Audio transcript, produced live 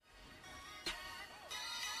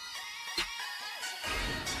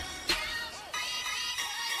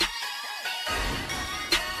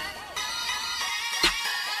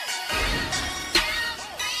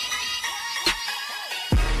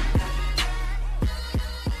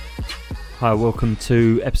Hi, welcome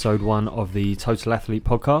to episode 1 of the Total Athlete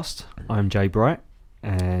podcast. I'm Jay Bright,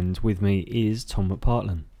 and with me is Tom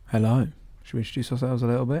McPartland. Hello. Should we introduce ourselves a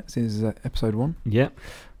little bit since this is episode 1? Yeah.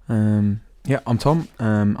 I'm Tom.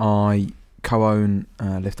 I co-own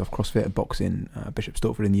Lift Off CrossFit at Boxing Bishop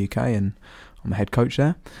Stortford in the UK, and I'm a head coach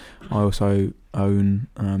there. I also own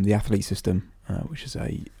the Athlete System, which is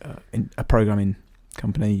a programming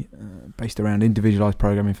company based around individualised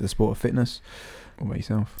programming for the sport of fitness. What about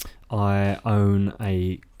yourself? I own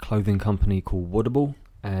a clothing company called Woodable,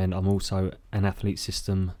 and I'm also an Athlete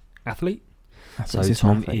System athlete.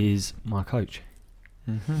 Tom is my coach.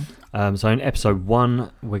 Mm-hmm. So in episode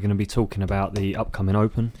 1, we're going to be talking about the upcoming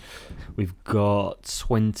Open. We've got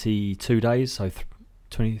 22 days, so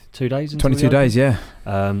 22 days until 22 days, yeah.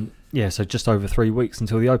 So just over 3 weeks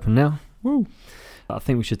until the Open now. Woo. I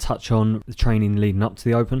think we should touch on the training leading up to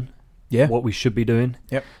the Open. Yeah. What we should be doing.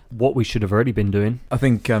 Yep. What we should have already been doing. I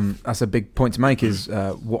think that's a big point to make is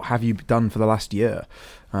what have you done for the last year?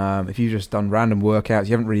 If you've just done random workouts,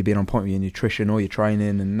 you haven't really been on point with your nutrition or your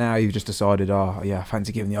training, and now you've just decided, I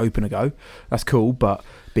fancy giving the Open a go. That's cool, but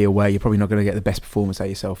be aware you're probably not going to get the best performance out of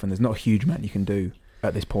yourself, and there's not a huge amount you can do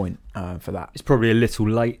at this point for that. It's probably a little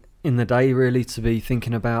late in the day, really, to be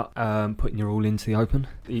thinking about putting your all into the Open.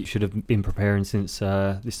 You should have been preparing since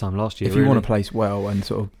this time last year. If you want to place well and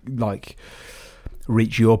sort of like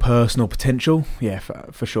reach your personal potential, yeah,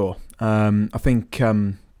 for sure. I think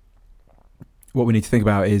what we need to think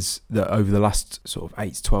about is that over the last sort of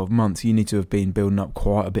 8 to 12 months, you need to have been building up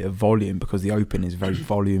quite a bit of volume, because the Open is very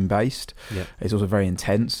volume based. Yep. It's also very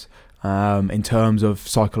intense. In terms of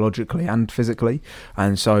psychologically and physically,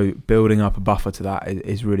 and so building up a buffer to that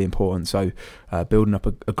is really important. So building up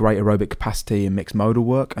a great aerobic capacity and mixed modal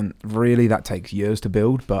work, and really that takes years to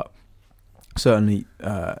build, but certainly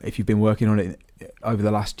if you've been working on it over the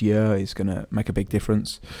last year, it's going to make a big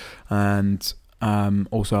difference. And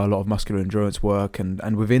also a lot of muscular endurance work,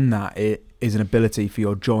 and within that it is an ability for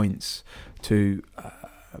your joints to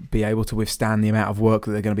be able to withstand the amount of work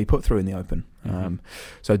that they're going to be put through in the Open.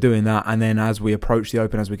 So doing that, and then as we approach the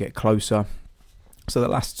Open, as we get closer, so the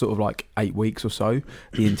last sort of like 8 weeks or so,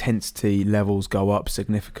 the intensity levels go up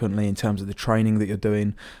significantly in terms of the training that you're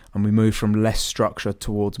doing, and we move from less structure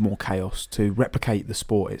towards more chaos to replicate the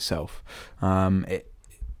sport itself. Are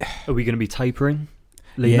we going to be tapering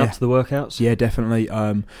leading up to the workouts? Yeah, definitely.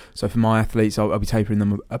 So for my athletes, I'll be tapering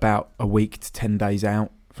them about a week to 10 days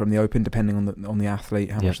out from the Open, depending on the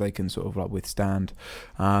athlete, how much they can sort of like withstand,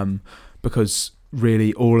 because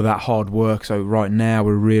really all of that hard work. So right now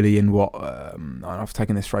we're really in what I've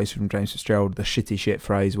taken this phrase from James Fitzgerald, the shitty shit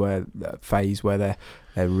phase, where they're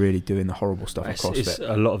really doing the horrible stuff of CrossFit. It's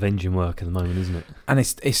a lot of engine work at the moment, isn't it? And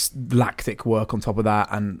it's lactic work on top of that,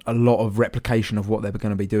 and a lot of replication of what they're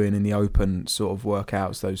going to be doing in the Open sort of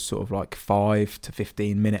workouts, those sort of like 5 to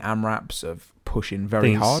 15 minute AMRAPs of pushing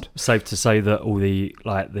very hard. Safe to say that all the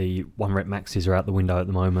 1 rep maxes are out the window at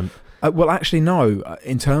the moment. Well, actually, no.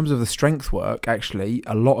 In terms of the strength work, actually,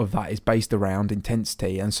 a lot of that is based around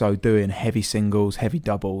intensity, and so doing heavy singles, heavy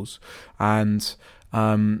doubles, and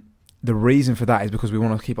the reason for that is because we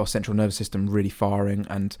want to keep our central nervous system really firing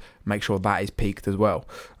and make sure that is peaked as well.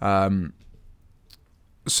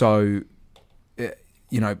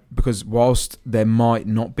 Because whilst there might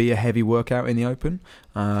not be a heavy workout in the Open,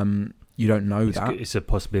 you don't know that. It's a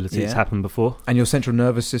possibility. Yeah. It's happened before. And your central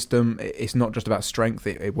nervous system, it's not just about strength,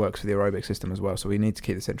 it works for the aerobic system as well. So we need to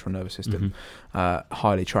keep the central nervous system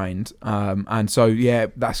highly trained. And so, yeah,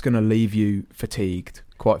 that's going to leave you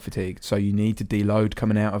quite fatigued. So you need to deload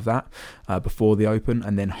coming out of that before the Open.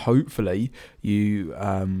 And then hopefully you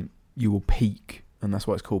will peak. And that's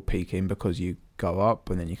why it's called peaking, because you go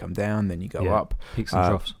up and then you come down, then you go up. Peaks and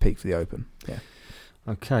troughs. Peak for the Open, yeah.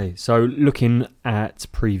 Okay, so looking at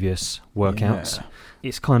previous workouts,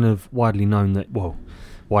 it's kind of widely thought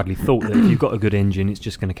that if you've got a good engine, it's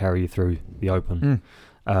just going to carry you through the Open.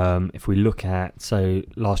 If we look at, so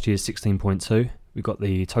last year's 16.2, we've got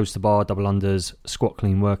the toes to bar, double unders, squat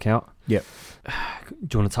clean workout. Yep. Do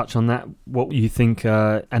you want to touch on that? What you think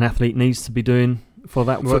an athlete needs to be doing for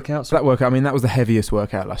that workout? For that workout, I mean, that was the heaviest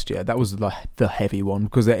workout last year. That was the heavy one,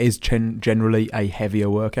 because there is generally a heavier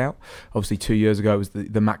workout. Obviously, 2 years ago it was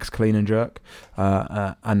the max clean and jerk,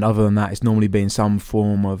 and other than that, it's normally been some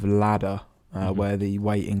form of ladder where the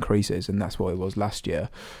weight increases, and that's what it was last year.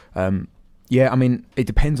 Yeah, I mean, it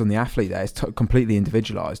depends on the athlete there. It's completely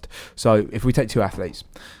individualised. So if we take two athletes,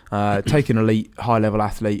 take an elite high-level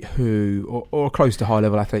athlete or close to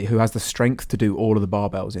high-level athlete who has the strength to do all of the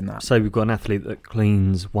barbells in that. So we've got an athlete that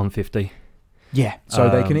cleans 150. Yeah, so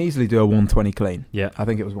they can easily do a 120 clean. Yeah. I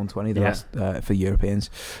think it was 120 last for Europeans,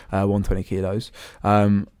 120 kilos.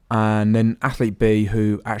 and then athlete B,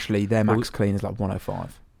 who actually their max clean is like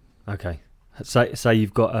 105. Okay. Say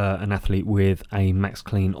you've got an athlete with a max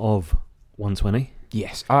clean of 120.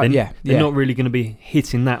 Yes. They're not really going to be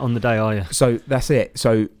hitting that on the day, are you? So that's it.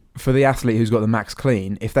 So for the athlete who's got the max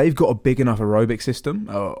clean, if they've got a big enough aerobic system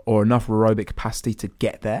or enough aerobic capacity to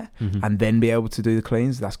get there and then be able to do the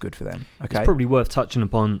cleans, that's good for them. Okay. It's probably worth touching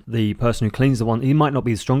upon the person who cleans the one. He might not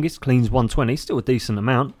be the strongest, cleans 120, still a decent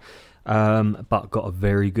amount, but got a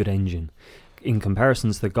very good engine. In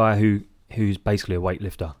comparison to the guy who's basically a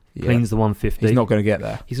weightlifter, cleans the 150. He's not going to get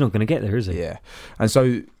there. He's not going to get there, is he? Yeah. And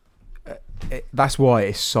so that's why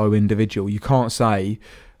it's so individual. You can't say,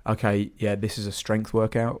 okay, yeah, this is a strength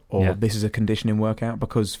workout or this is a conditioning workout,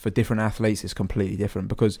 because for different athletes it's completely different.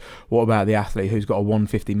 Because what about the athlete who's got a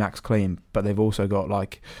 150 max clean but they've also got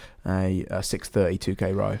like a 630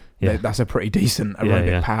 2k row? That's a pretty decent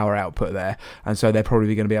aerobic power output there, and so they're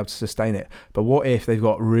probably going to be able to sustain it. But what if they've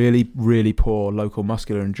got really, really poor local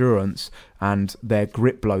muscular endurance and their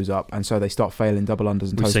grip blows up, and so they start failing double unders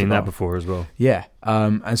and toes to bar? We've seen that before as well. Yeah.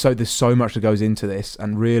 And so there's so much that goes into this,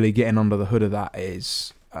 and really getting under the hood of that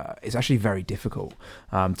is it's actually very difficult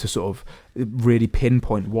to sort of really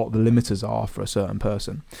pinpoint what the limiters are for a certain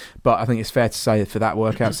person. But I think it's fair to say that for that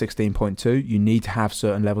workout, 16.2, you need to have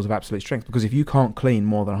certain levels of absolute strength, because if you can't clean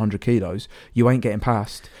more than 100 kilos, you ain't getting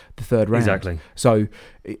past the third round. Exactly. So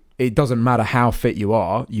it doesn't matter how fit you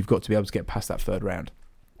are, you've got to be able to get past that third round.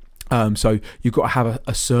 So you've got to have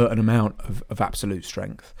a certain amount of absolute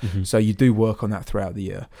strength. So you do work on that throughout the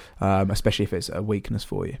year, especially if it's a weakness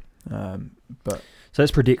for you. So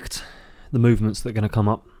let's predict the movements that are going to come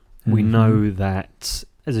up. We know that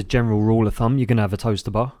as a general rule of thumb, you're going to have a toes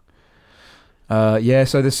to bar.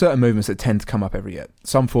 So there's certain movements that tend to come up every year.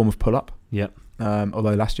 Some form of pull-up. Yep.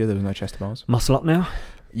 Although last year there was no chest to bars. Muscle up now?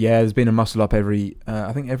 Yeah, there's been a muscle up every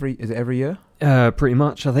year? Pretty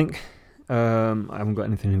much, I think. I haven't got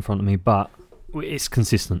anything in front of me, but it's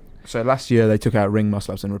consistent. So last year they took out ring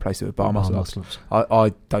muscle ups and replaced it with bar muscle ups.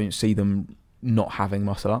 I don't see them not having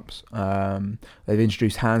muscle ups. They've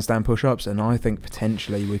introduced handstand push ups, and I think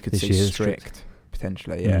potentially we could see strict.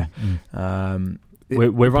 Potentially, yeah.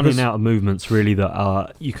 We're running out of movements really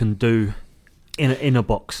that you can do in a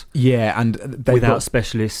box. Yeah, and without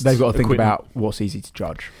specialists. They've got to think about what's easy to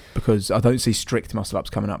judge, because I don't see strict muscle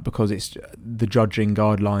ups coming up, because it's the judging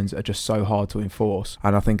guidelines are just so hard to enforce,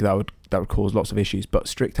 and I think that would cause lots of issues. But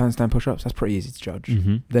strict handstand push ups, that's pretty easy to judge.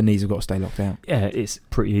 Their knees have got to stay locked out. Yeah, it's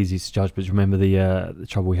pretty easy to judge. But remember the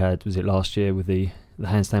trouble we had, was it last year with the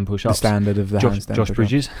handstand push ups? The standard of the handstand Josh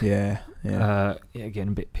Bridges. Yeah. Getting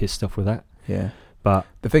a bit pissed off with that. Yeah. But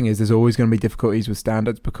the thing is, there's always going to be difficulties with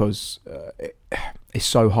standards, because it's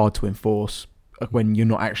so hard to enforce when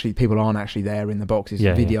people aren't actually there in the boxes.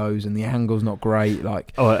 Videos and the angle's not great.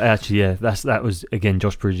 That was again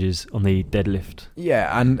Josh Bridges on the deadlift.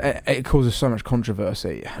 Yeah, and it causes so much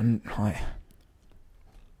controversy, and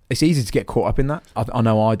it's easy to get caught up in that. I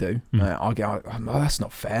know I do. That's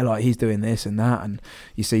not fair. Like, he's doing this and that, and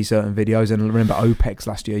you see certain videos. And remember OPEX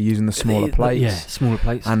last year using the smaller plates. Smaller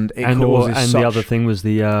plates. And it causes the other thing was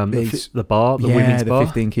the bar, the women's bar,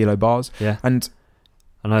 15 kilo bars. Yeah, and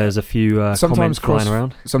I know there's a few comments flying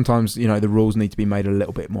around. Sometimes the rules need to be made a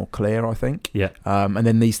little bit more clear, I think. Yeah. And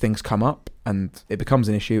then these things come up, and it becomes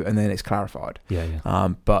an issue, and then it's clarified. Yeah.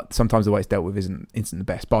 But sometimes the way it's dealt with isn't the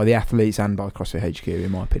best by the athletes and by CrossFit HQ,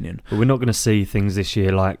 in my opinion. But we're not going to see things this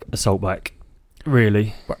year like assault bike.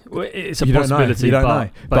 Really, it's a possibility. You don't know.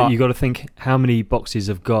 But you got to think, how many boxes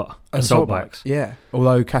have got assault bikes? Yeah.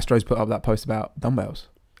 Although Castro's put up that post about dumbbells.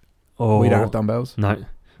 We don't have dumbbells. No.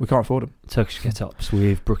 We can't afford them. Turkish get-ups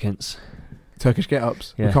with Brookings. Turkish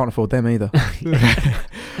get-ups. Yeah. We can't afford them either.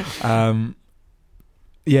 I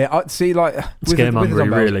see. Like, with the dumbbells,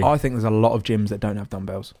 really. I think there's a lot of gyms that don't have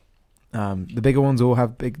dumbbells. The bigger ones all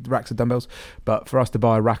have big racks of dumbbells, but for us to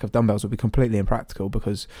buy a rack of dumbbells would be completely impractical,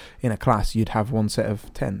 because in a class you'd have one set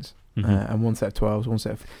of 10s and one set of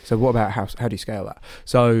 12s, So what about how do you scale that?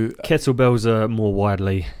 So kettlebells are more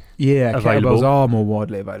widely. Yeah, kettlebells are more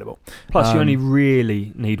widely available. Plus, you only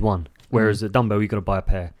really need one, whereas a dumbbell, you've got to buy a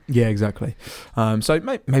pair. Yeah, exactly. So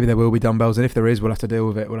maybe there will be dumbbells, and if there is, we'll have to deal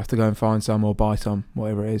with it. We'll have to go and find some or buy some,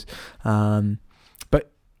 whatever it is.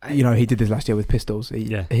 But he did this last year with pistols.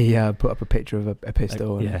 He put up a picture of a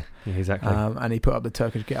pistol. Exactly. And he put up the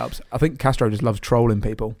Turkish get-ups. I think Castro just loves trolling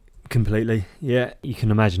people. Completely. Yeah, you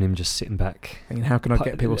can imagine him just sitting back thinking, how can I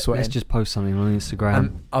get people sweating? Let's just post something on Instagram.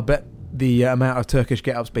 And I bet the amount of Turkish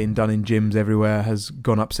get-ups being done in gyms everywhere has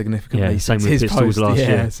gone up significantly. Yeah, same since with his pistols post. last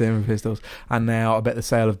year. Same with pistols. And now I bet the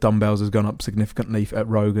sale of dumbbells has gone up significantly at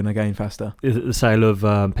Rogan again faster. Is it the sale of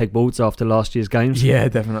pegboards after last year's games? Yeah,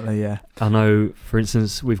 definitely, yeah. I know, for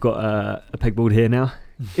instance, we've got a pegboard here now.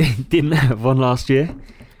 Didn't have one last year.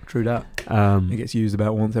 True that. It gets used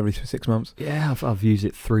about once every 6 months. Yeah, I've used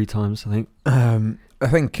it 3 times, I think. I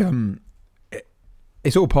think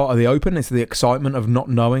it's all part of the Open. It's the excitement of not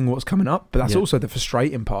knowing what's coming up, but that's also the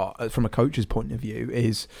frustrating part from a coach's point of view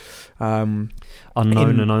is unknown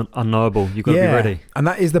and unknowable. You've got to be ready. And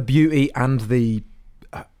that is the beauty and the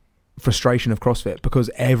frustration of CrossFit, because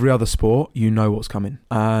every other sport, you know what's coming.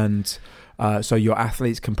 And so your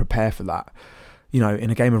athletes can prepare for that. You know, in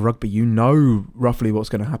a game of rugby, you know roughly what's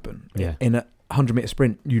going to happen. Yeah. In a 100-metre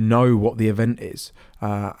sprint, you know what the event is.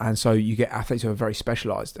 And so you get athletes who are very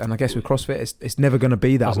specialised. And I guess with CrossFit, it's never going to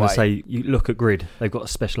be that way. I was going to say, you look at Grid, they've got a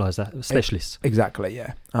specialists. Exactly,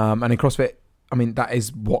 yeah. And in CrossFit, I mean, that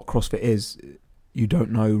is what CrossFit is. You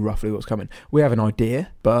don't know roughly what's coming. We have an idea,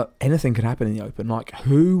 but anything could happen in the Open. Like,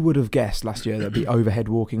 who would have guessed last year there'd be overhead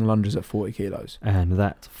walking lunges at 40 kilos? And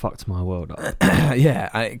that fucked my world up. Yeah,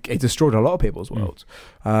 it destroyed a lot of people's worlds.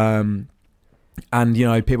 And, you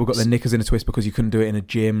know, people got their knickers in a twist because you couldn't do it in a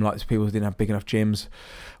gym. Like, people didn't have big enough gyms.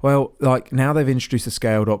 Well, like, now they've introduced a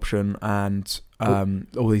scaled option and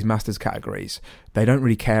all these masters categories. They don't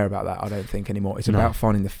really care about that, I don't think, anymore. It's about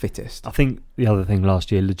finding the fittest. I think the other thing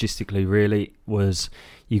last year, logistically, really, was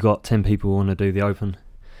you got 10 people who want to do the Open.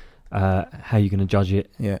 How are you going to judge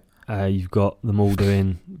it? Yeah. You've got them all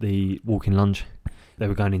doing the walking lunge. They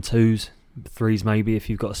were going in 2s, 3s maybe, if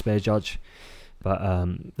you've got a spare judge. But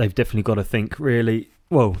they've definitely got to think, really.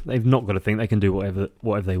 Well, they've not got to think. They can do whatever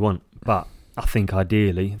they want. But I think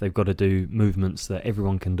ideally they've got to do movements that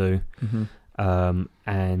everyone can do,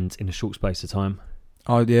 and in a short space of time.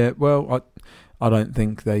 I don't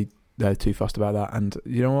think they're too fussed about that. And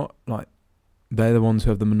you know what? Like, they're the ones who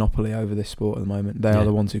have the monopoly over this sport at the moment. They are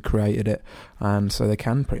the ones who created it, and so they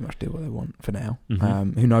can pretty much do what they want for now.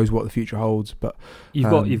 Who knows what the future holds? But you've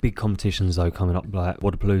got your big competitions though coming up, like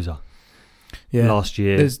Wodapalooza. Yeah, last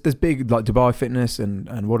year there's big like Dubai Fitness and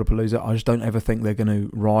Wodapalooza. I just don't ever think they're going to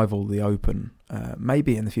rival the Open.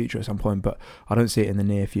 Maybe in the future at some point, but I don't see it in the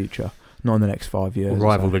near future. Not in the next 5 years. Or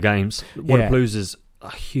rival the games. Wodapalooza's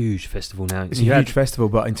a huge festival now. It's a huge festival,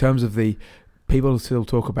 but in terms of the people still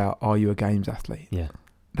talk about, are you a games athlete? Yeah,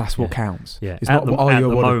 that's what counts. Yeah, it's at not the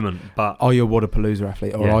moment, but are you a Wodapalooza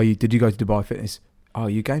athlete, or did you go to Dubai Fitness? Oh,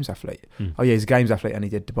 you games athlete? Oh yeah, he's a games athlete and he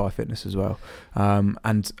did Dubai Fitness as well.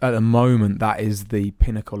 And at the moment, that is the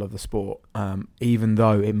pinnacle of the sport, even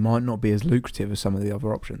though it might not be as lucrative as some of the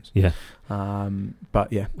other options. Yeah.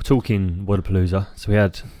 But yeah. We're talking Wodapalooza. So we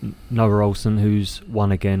had Noah Olsen, who's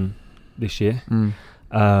won again this year.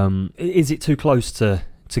 Is it too close to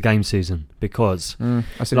game season? Because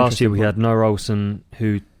last year we had Noah Olsen,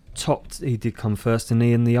 who he did come first in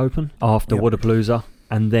the Open after Wodapalooza,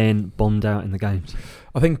 and then bombed out in the games.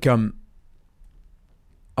 I think I've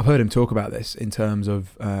heard him talk about this in terms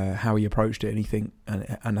of how he approached it,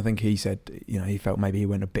 and I think he said, you know, he felt maybe he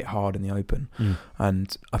went a bit hard in the Open,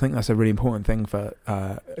 and I think that's a really important thing for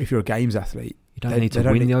if you're a games athlete. You don't need to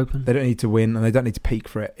win the Open. They don't need to win, and they don't need to peak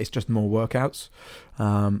for it. It's just more workouts.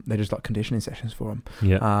 They're just like conditioning sessions for them.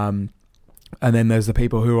 Yeah. And then there's the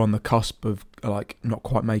people who are on the cusp of like not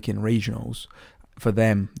quite making regionals. For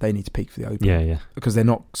them, they need to peak for the Open. Yeah. Because they're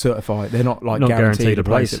not certified. They're not guaranteed a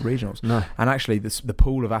place at regionals. No. And actually, the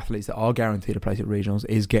pool of athletes that are guaranteed a place at regionals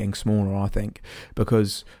is getting smaller, I think,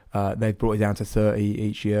 because they've brought it down to 30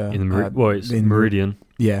 each year. It's in Meridian.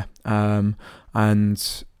 Yeah. So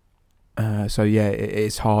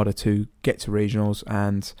it's harder to get to regionals,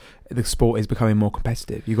 and the sport is becoming more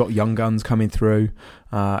competitive. You've got young guns coming through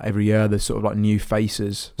every year. There's sort of like new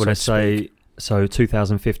faces. Would I say? So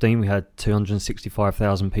 2015, we had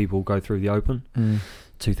 265,000 people go through the Open.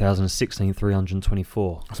 2016,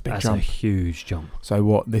 324. That's a big jump. That's a huge jump. So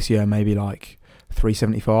what, this year maybe like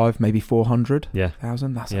 375, maybe 400,000? Yeah.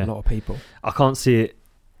 That's a lot of people. I can't see it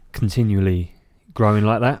continually growing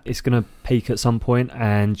like that. It's going to peak at some point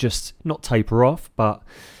and just not taper off, but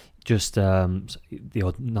just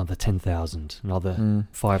another 10,000, another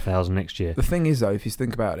 5,000 next year. The thing is, though, if you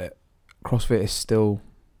think about it, CrossFit is still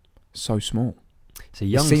so small. It's a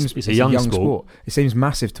young sport. It seems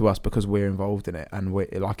massive to us because we're involved in it, and we're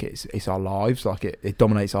like it's our lives, like it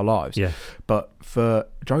dominates our lives. Yeah. But for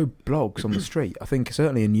Joe Bloggs on the street, I think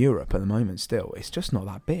certainly in Europe at the moment, still it's just not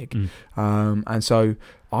that big. And so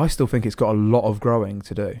I still think it's got a lot of growing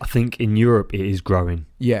to do. I think in Europe it is growing.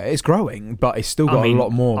 Yeah, it's growing, but it's still got a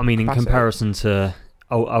lot more. I mean, in comparison to,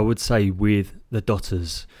 I would say with the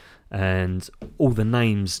Dotters and all the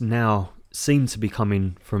names now seem to be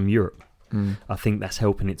coming from Europe. I think that's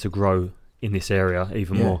helping it to grow in this area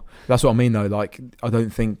even more. That's what I mean, though. Like, I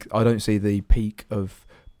don't see the peak of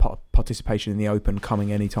participation in the Open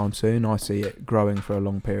coming anytime soon. I see it growing for a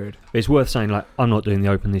long period. It's worth saying, like, I'm not doing the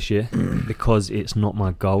Open this year because it's not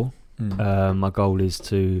my goal. My goal is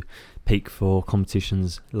to peak for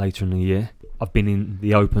competitions later in the year. I've been in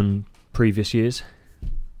the Open previous years,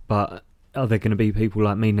 but are there going to be people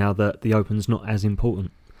like me now that the Open's not as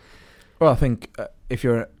important? Well, I think if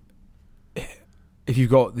you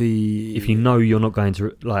know you're not going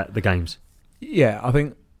to like the games. Yeah, I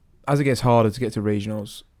think as it gets harder to get to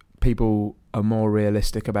regionals, people are more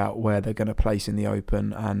realistic about where they're going to place in the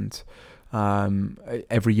Open, and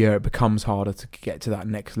every year it becomes harder to get to that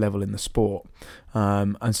next level in the sport,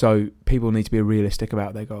 and so people need to be realistic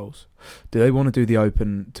about their goals. Do they want to do the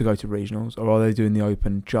Open to go to regionals, or are they doing the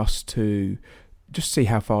Open just to see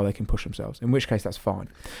how far they can push themselves? In which case, that's fine.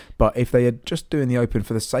 But if they are just doing the Open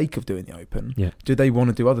for the sake of doing the Open, do they want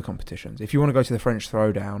to do other competitions? If you want to go to the French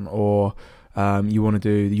Throwdown, or you want to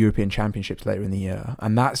do the European Championships later in the year,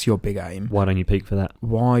 and that's your big aim, why don't you peak for that?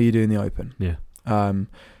 Why are you doing the Open?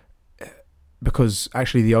 Because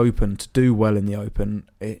actually the Open, to do well in the Open,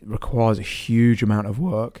 it requires a huge amount of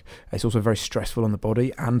work. It's also very stressful on the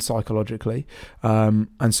body and psychologically,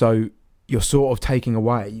 and so you're sort of taking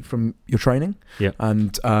away from your training.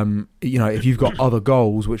 And if you've got other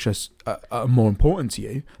goals which are more important to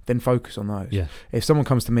you, then focus on those. If someone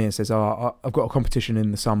comes to me and says, I've got a competition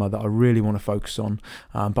in the summer that I really want to focus on,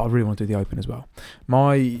 but I really want to do the Open as well,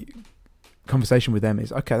 my conversation with them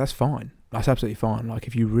is, okay, that's fine. That's absolutely fine. Like,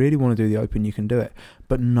 if you really want to do the Open, you can do it,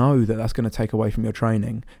 but know that that's going to take away from your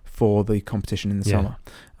training for the competition in the summer.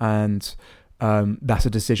 And that's a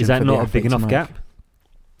decision. Is that for not a big enough gap?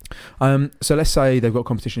 So let's say they've got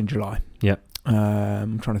competition in July.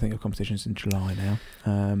 I'm trying to think of competitions in July now.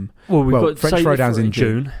 We've got French Throwdowns in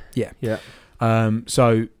June.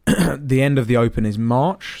 So the end of the Open is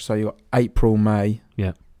March. So you've got April, May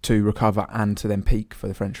to recover and to then peak for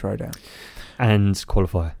the French Throwdown. And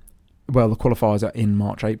qualify. Well, the qualifiers are in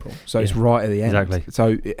March, April. So it's right at the end. Exactly.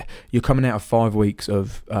 So you're coming out of 5 weeks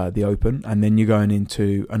of the Open, and then you're going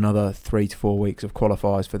into another 3 to 4 weeks of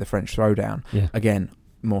qualifiers for the French Throwdown. Again,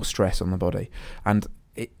 more stress on the body. And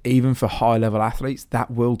even for high-level athletes,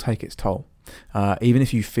 that will take its toll. Even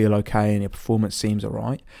if you feel okay and your performance seems all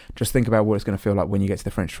right, just think about what it's going to feel like when you get to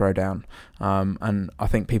the French Throwdown. And I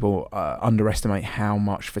think people underestimate how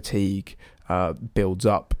much fatigue builds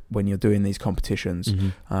up when you're doing these competitions,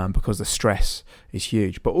 because the stress is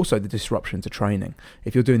huge, but also the disruption to training.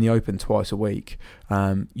 If you're doing the Open twice a week,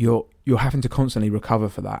 you're having to constantly recover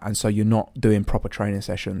for that, and so you're not doing proper training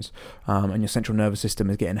sessions, and your central nervous system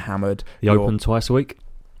is getting hammered. The Open twice a week?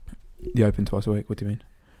 The Open twice a week? What do you mean?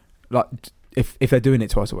 Like, if they're doing it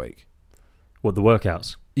twice a week? What, the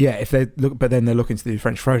workouts? Yeah, if they look, but then they're looking to do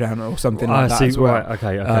French Throwdown or something like that as well. Right,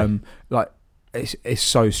 okay. It's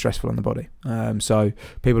so stressful on the body. So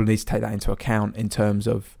people need to take that into account in terms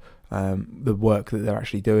of the work that they're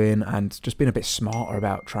actually doing, and just being a bit smarter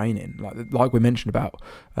about training. Like we mentioned about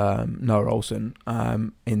Noah Olsen,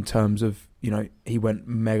 in terms of, he went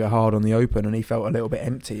mega hard on the Open and he felt a little bit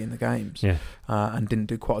empty in the games, and didn't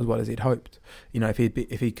do quite as well as he'd hoped.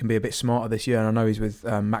 If he can be a bit smarter this year, and I know he's with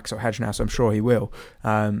Max O'Hadge now, so I'm sure he will,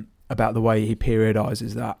 about the way he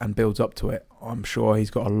periodizes that and builds up to it, I'm sure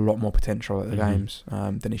he's got a lot more potential at the games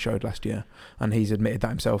than he showed last year, and he's admitted that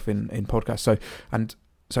himself in podcasts.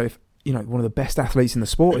 So if one of the best athletes in the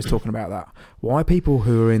sport is talking about that, why people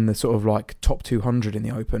who are in the sort of like top 200 in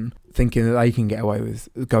the Open thinking that they can get away with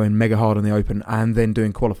going mega hard on the Open and then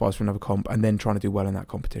doing qualifiers for another comp and then trying to do well in that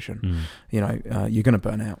competition? You're going to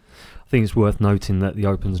burn out. I think it's worth noting that the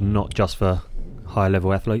Open's not just for high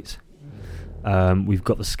level athletes. We've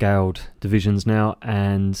got the scaled divisions now,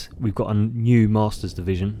 and we've got a new Masters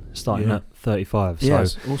division starting at 35. Yeah,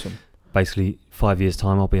 so awesome. Basically, 5 years'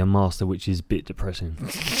 time, I'll be a master, which is a bit depressing.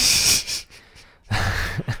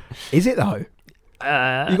 Is it though?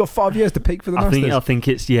 You've got 5 years to peak for the Masters. I think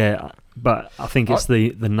it's but I think it's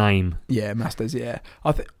the name. Yeah, Masters. Yeah,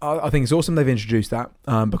 I think it's awesome they've introduced that,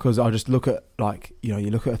 because I just look at you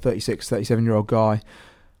look at a 36, 37-year-old guy,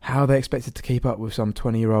 how are they expected to keep up with some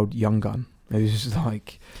 20-year-old young gun? It's just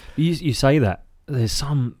like you say that. There's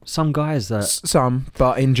some guys that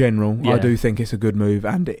but in general, I do think it's a good move,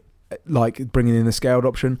 and it, like bringing in the scaled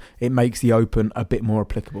option, it makes the Open a bit more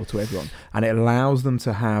applicable to everyone, and it allows them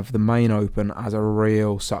to have the main Open as a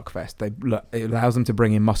real suckfest. It allows them to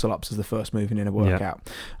bring in muscle ups as the first movement in a workout,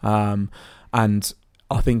 and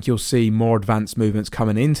I think you'll see more advanced movements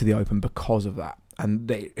coming into the Open because of that.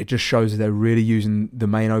 And it just shows that they're really using the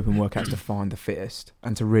main open workouts to find the fittest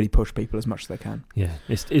and to really push people as much as they can. Yeah,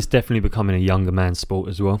 it's definitely becoming a younger man's sport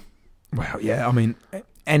as well. Well, yeah, I mean,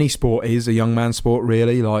 any sport is a young man's sport,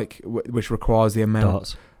 really, like which requires the amount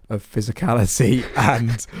Darts. of physicality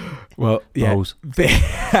and, well, yeah. Bowls.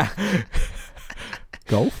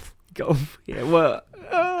 Golf? Golf. Yeah, well,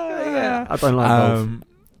 yeah. I don't like golf.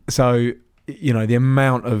 So, you know, the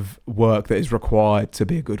amount of work that is required to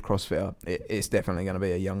be a good CrossFitter, it's definitely going to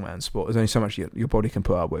be a young man's sport. There's only so much your body can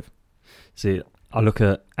put up with. See, I look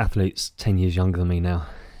at athletes 10 years younger than me now,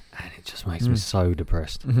 and it just makes me so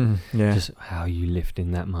depressed. Mm-hmm. Yeah. Just how are you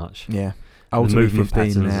lifting that much? Yeah. Ultimately movement 15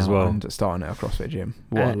 patterns now as well. And starting at a CrossFit gym.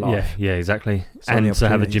 What a life. Yeah, exactly. So many and to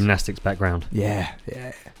have a opportunities. gymnastics background. Yeah.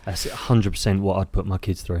 That's 100% what I'd put my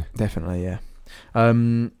kids through. Definitely, yeah.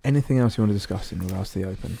 Anything else you want to discuss in regards to the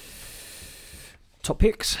Open? Top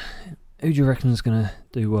picks? Who do you reckon is going to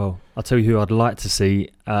do well? I'll tell you who I'd like to see.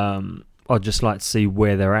 I'd just like to see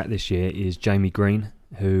where they're at this year is Jamie Green,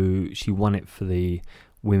 who she won it for the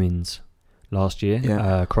women's last year.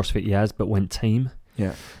 Yeah. CrossFit Yaz, but went team.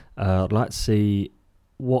 Yeah. I'd like to see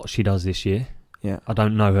what she does this year. Yeah. I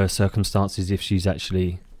don't know her circumstances if she's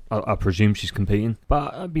actually... I presume she's competing,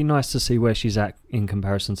 but it'd be nice to see where she's at in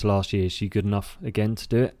comparison to last year. Is she good enough again to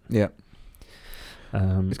do it? Yeah. It's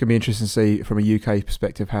going to be interesting to see from a UK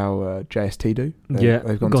perspective how JST do.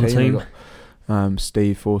 They've gone team. They've got,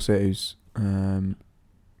 Steve Fawcett, who's been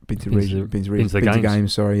to the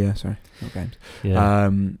games. Sorry, not games. Yeah.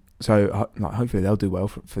 So hopefully they'll do well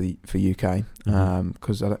for UK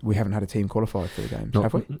because we haven't had a team qualified for the games,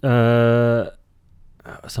 have we?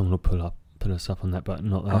 Someone will pull us up on that, but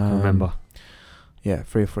not that I can remember. Yeah,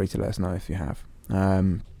 feel free to let us know if you have.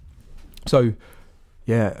 So,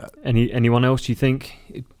 yeah. Anyone else you think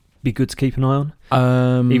it'd be good to keep an eye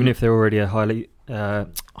on? Even if they're already a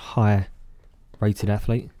high rated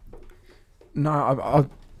athlete? No,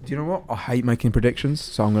 do you know what? I hate making predictions,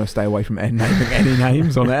 so I'm going to stay away from naming any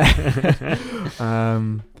names on there.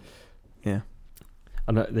 Yeah.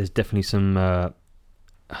 I know there's definitely some...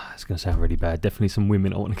 it's going to sound really bad. Definitely some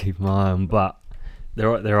women I want to keep an eye on, but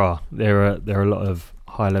there are a lot of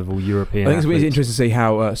high-level European I think it's athletes. really interesting to see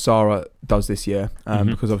how Sarah does this year,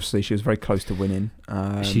 because obviously she was very close to winning.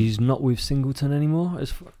 She's not with Singleton anymore?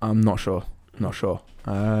 I'm not sure.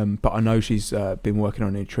 But I know she's been working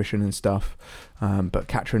on nutrition and stuff. But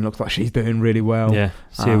Katrin looks like she's doing really well. Yeah,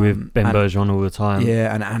 see her with Ben Bergeron all the time.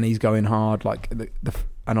 Yeah, and Annie's going hard. Like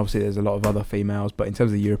and obviously there's a lot of other females, but in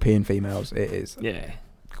terms of the European females, it is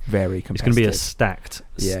very competitive. It's going to be a stacked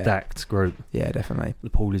group. Yeah, definitely. The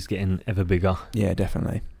pool is getting ever bigger. Yeah,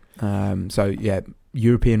 definitely. So yeah,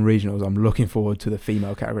 European regionals. I'm looking forward to the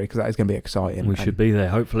female category because that is going to be exciting. We should be there,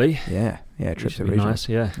 hopefully. Yeah. Trip to regionals. Nice.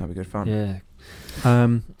 Yeah, that'll be good fun. Yeah.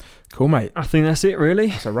 Cool, mate. I think that's it, really.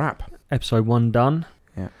 That's a wrap. Episode 1 done.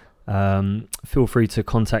 Yeah. Feel free to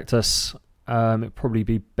contact us. It'd probably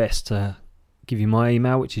be best to give you my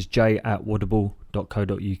email, which is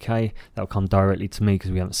j@waudible.co.uk. That'll come directly to me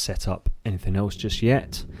because we haven't set up anything else just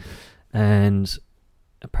yet. And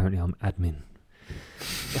apparently I'm admin.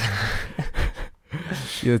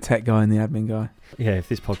 You're the tech guy and the admin guy. Yeah, if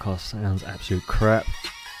this podcast sounds absolute crap.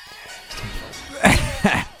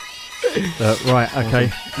 Right,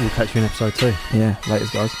 okay. We'll catch you in episode 2. Yeah,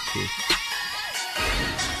 laters, guys. Cheers.